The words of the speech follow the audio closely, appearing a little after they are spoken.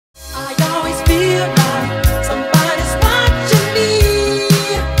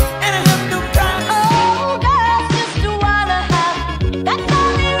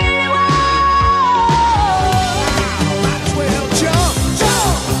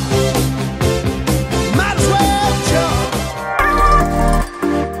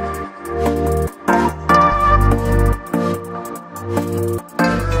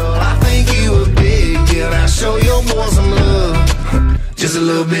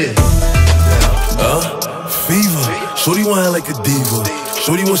Yeah. Fever. Shorty want like a diva.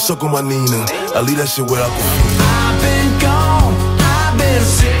 Shorty want suck on my Nina. I leave that shit where I can feel. I've been gone. I've been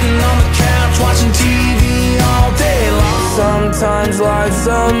sitting on the couch watching TV all day long. Sometimes life's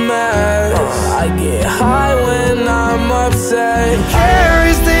a mess. I get high when I'm upset.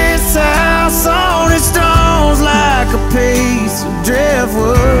 Carries this house on its stones like a piece of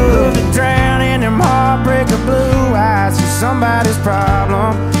driftwood. Drown in them heartbreaker blue eyes. You're somebody's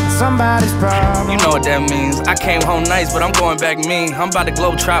problem. Somebody's problem. You know what that means. I came home nice, but I'm going back mean. I'm about to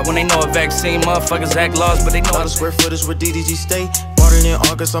globe trot when they know a vaccine. Motherfuckers act lost, but they know. 1,000 square footage where DDG stay. Watered in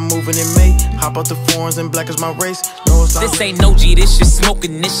August, I'm moving in May. Hop out the foreigns and black is my race. No, it's this ain't no G, this shit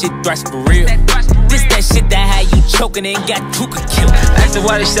smoking, this shit thrash for real. This that shit that had you choking and got Tuka killed. Asked her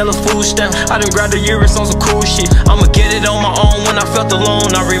why they sell a food stamp. I done grabbed the Euros on some cool shit. I'ma get it on my own when I felt alone.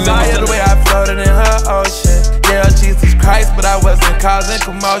 I remember the way I floated in her ocean. Yeah, Jesus Christ, but I wasn't causing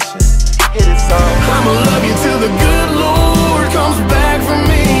commotion. Hit it so. I'ma love you till the good Lord comes back for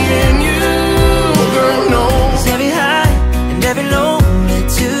me and you, girl, no. Cause every high and every low led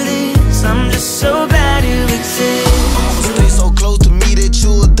to this. I'm just so glad you exist. Stay so close to me that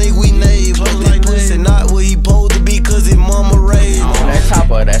you would think we neighbors. Like pussy not what he supposed to be cause his mama raised. That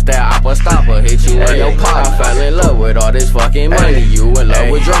chopper, that's that opera stopper. Hit you in your pop. I fell in love with all this fucking money. You in love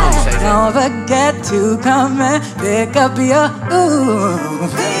with drums. Don't forget to come and pick up your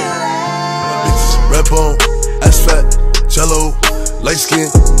Red bone, ass fat, jello, light skin,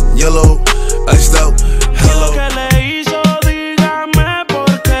 yellow, iced out, hello.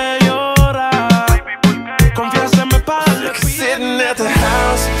 Sitting at the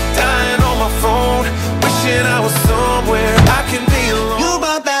house, dying on my phone, wishing I was somewhere I can be alone. You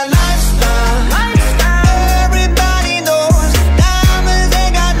about that lifestyle. Everybody knows diamonds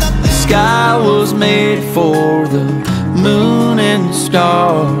ain't got nothing. The sky was made for the moon and the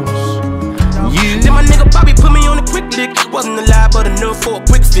stars. Then my nigga Bobby put me on a quick lick. Wasn't alive but enough for a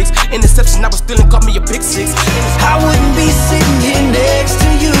quick fix. Interception, I was still and caught me a big six. I wouldn't be sitting here next to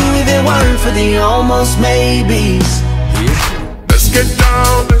you if it weren't for the almost maybes. Let's get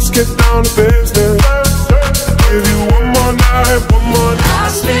down to business. Give you one more night, one more night. I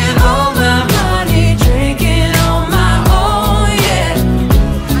spend all my money drinking on my own, yeah.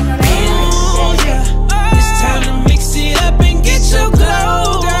 Oh yeah. It's time to mix it up and get your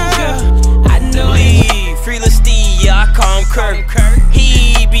glow, girl. I know he free Steve, yeah, I call him Kirk.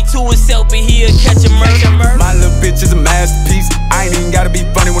 He be to himself, but he'll catch a murder. My little bitch is a masterpiece. I ain't even gotta be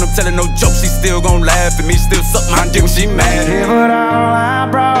funny when I'm telling no jokes. She still gon' laugh at me, still suck my dick when she mad. Yeah, but all I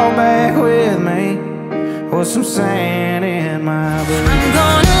brought back with me was some sand in my bed. I'm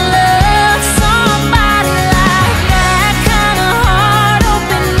gonna love somebody like that, kinda heart,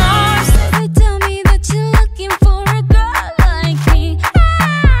 open arms. They tell me that you're looking for a girl like me.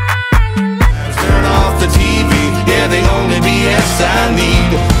 Turn off the TV, yeah, the only BS I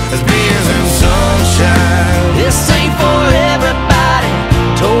need is beers and sunshine. This ain't for everybody,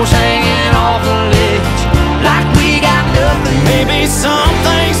 toes hanging off the ledge like we got nothing. Maybe some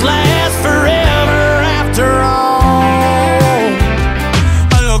things last forever after all.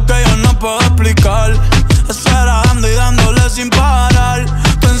 Algo que yo no puedo explicar. Esperando y dándole sin parar.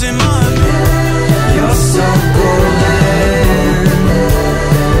 Tú encima de mí. You're so golden,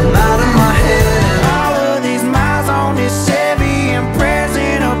 out of my head. All of these miles on this Chevy and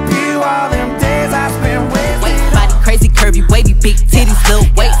present up you all them days I spent with. Waist body crazy, curvy, wavy, big titties, little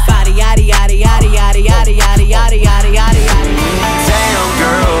waist body, yaddy, yaddy, yaddy, yaddy, yaddy, yaddy, yaddy, yaddy, yaddy, yaddy. Damn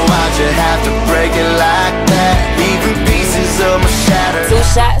girl, why'd you have to break it like that? Even pieces of my shatter. 2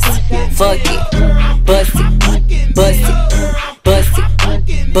 shots, fuck it, bust it, bust it, bust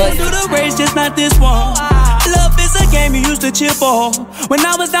it, bust Do it. the race, just not this one. Love is a game you used to cheer for. When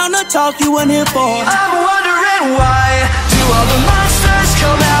I was down to talk, you weren't here for. I'm wondering why do all the monsters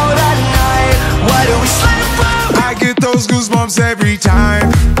come out at night? Why do we sleep through? I get those goosebumps every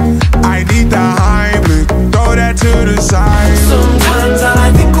time. I need the Heimlich, throw that to the side. Sometimes all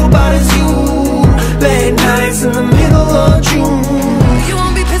I think about is you. Late nights in the middle of June. You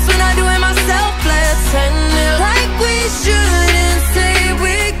won't be pissed when I do it myself. Let's end it like we should and say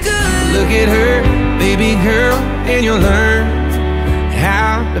we're good. Look at her, baby girl, and you'll learn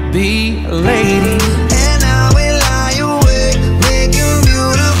how to be a lady. And I will lie awake, making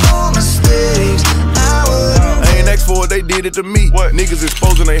beautiful mistakes. I ain't asked for it, they did it to me. What? Niggas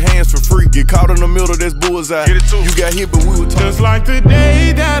exposing their hands for free. Get caught in the middle, that's bullseye. Get it too. You got hit, but we were talking. Just like the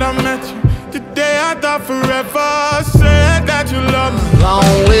day that I met you. The day I thought forever said that you love me. Long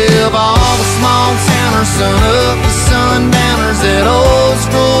live all the small towners, sun up the sundowners, that old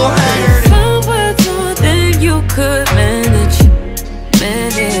school hanger. Some words more than you could manage.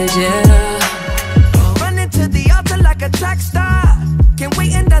 is, yeah. Running to the altar like a track star. Can't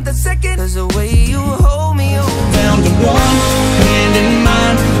wait another second, cause the way you hold me, Found the one, hand in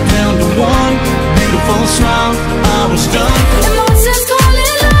mind. Found the one, beautiful smile. I was done. Emotions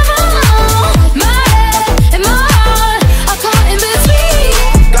calling love, my head and my heart are caught in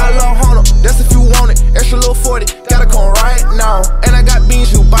between. Got a little Honda, that's if you want it. Extra little 40, gotta come right now. And I got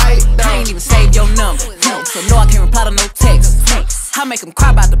beans you bite down. I ain't even saved your number, so no, I can't reply to no text. I make him cry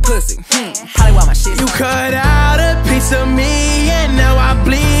about the pussy. Probably why my shit. You cut out a piece of me, and now I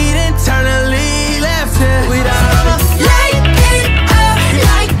bleed internally. Left it without a Light it up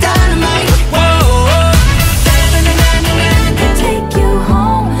like dynamite. whoa. Take you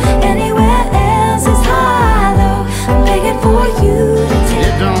home, anywhere else is hollow. I'm begging for you to take.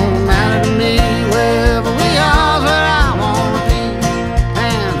 It don't matter to me wherever we are, where I wanna be.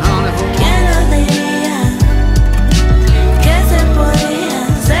 And honey, for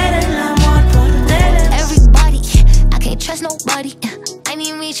everybody, I can't trust nobody. I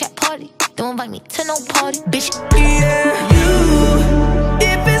need me at party. Don't invite me to no party, bitch. yeah, you.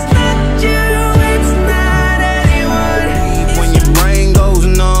 If it's not you, it's not anyone. When your brain goes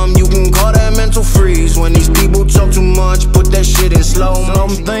numb, you can call that mental freeze. When these people talk too much, put that shit in slow-mo.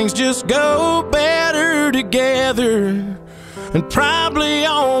 Some things just go better together, and probably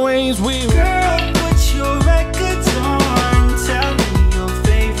always will. Girl, put your records on. Tell me your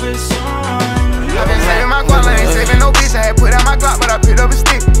favorite song. I've been saving my guap, I ain't saving no bitch. I had put out my Glock, but I picked up a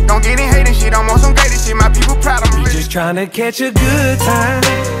stick. Don't get in hating shit, I'm on some greatest shit. My people proud of me. Just trying to catch a good time,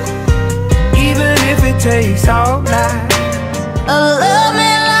 even if it takes all night. Love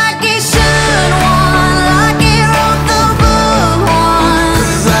me like it should, one like it wrote the book, one.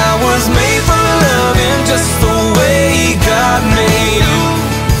 'Cause I was made for loving just the way God made you.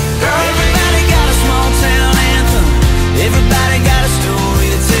 Girl, everybody got a small town anthem. Everybody got a story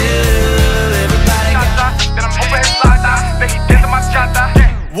to tell. Everybody got.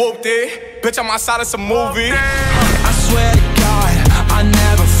 Whooped it, bitch, I'm outside of some movie. I swear to God, I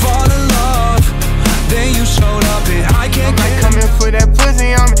never fall in love. Then you showed up and I can't get. Come and put that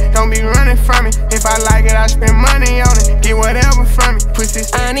pussy on me, don't be running from me. If I like it, I spend money on it. Get whatever from me, pussy.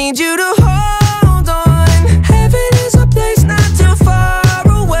 I need you to hold on. Heaven is a place not too far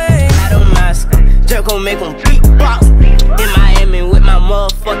away. I don't mask, Durk gon' make him beatbox. In Miami with my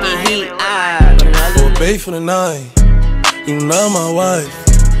motherfucking heat. We'll pay for the night. You not my wife.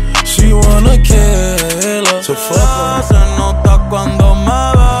 She wanna kill her. So fuck her. se nota cuando me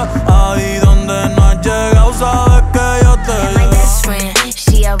ve. Ahí donde no has llegado, sabes que yo te My best friend,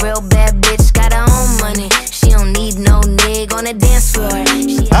 she a real bad bitch, got her own money. She don't need no nigga on the dance floor.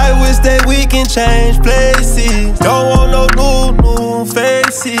 I wish that we can change places. Don't want no new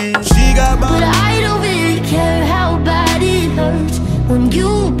faces. She got my. But I don't really care how bad it hurts when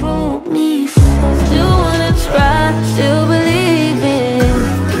you broke me first. Still wanna try, still believe in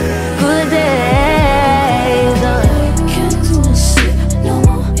good days. I can't do a shit no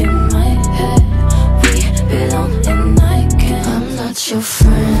more in my head. We belong and I can't. I'm not your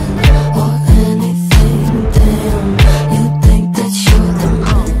friend or anything. Damn, you think that you're the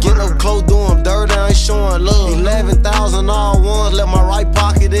man. Get up close, doing dirt, I ain't showing love. 11,000 all ones, let my right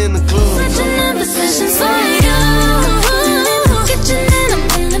pocket in the club. Such an imposition, so you kitchen and I'm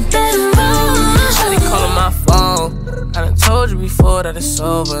in a better room. I be calling my phone. I done told you before that it's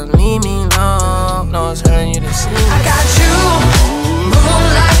over. Leave me alone. No, it's hurting you to see. I got you,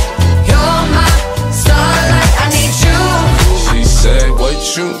 moonlight. You're my starlight. I need you. She said, what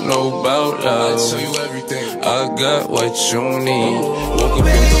you know about love? I tell you everything. I got what you need. Woke up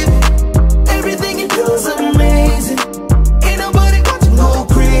in Everything you do is amazing. Ain't nobody got to go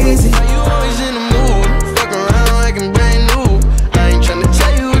crazy. You always in the mood, fuck around like I'm brand new. I ain't tryna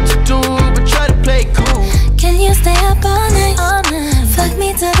tell you what to do, but try to play cool. Can you stay up all night? Fuck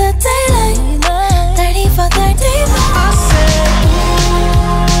me to the daylight. 30 for 30. I said,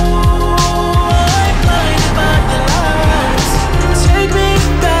 take me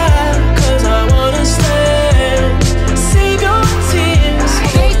back, 'cause I wanna stay. Save your tears.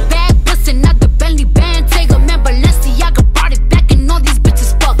 Big bag, pussy, not the Bentley band. Take a man, Balenciaga brought it back, and all these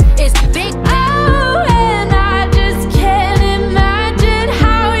bitches fuck. It's big. Oh, and I just can't imagine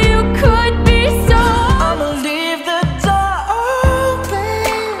how you could be so. I'ma leave the door open.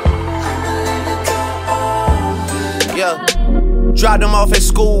 Yeah. Dropped him off at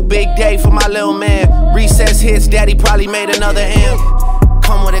school, big day for my little man. Recess hits, daddy probably made another M.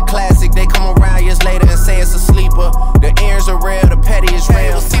 Come with a classic, they come around years later and say it's a sleeper. The ears are real, the petty is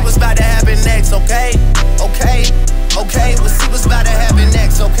real. We'll see what's about to happen next, okay? Okay, we'll see what's about to happen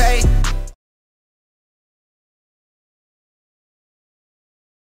next, okay?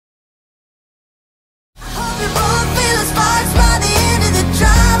 feeling sparks by the end of the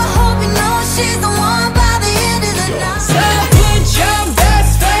drive. I hope you know she's the one by the end of the night. So put your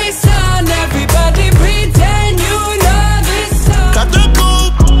best face on, everybody pretend you know this song. Got the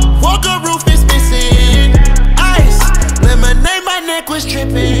coupe, Walker roof is missing. Ice, lemonade, my neck was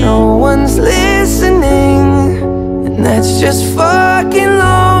tripping. No one's listening, and that's just fucking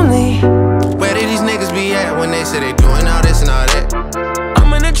lonely. Where did these niggas be at when they say they doing all this and all that?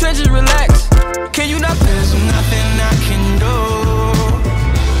 I'm in the trenches, relax. Can you not? There's nothing I can do.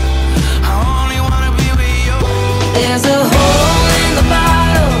 I only wanna be with you. There's a hole in the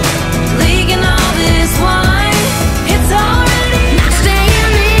bottle, leaking all this wine. It's already not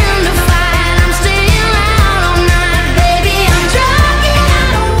staying in the fight. I'm staying out all night, baby. I'm drunk and I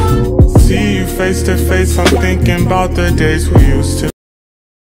don't See you face to face, I'm thinking about the days we used to.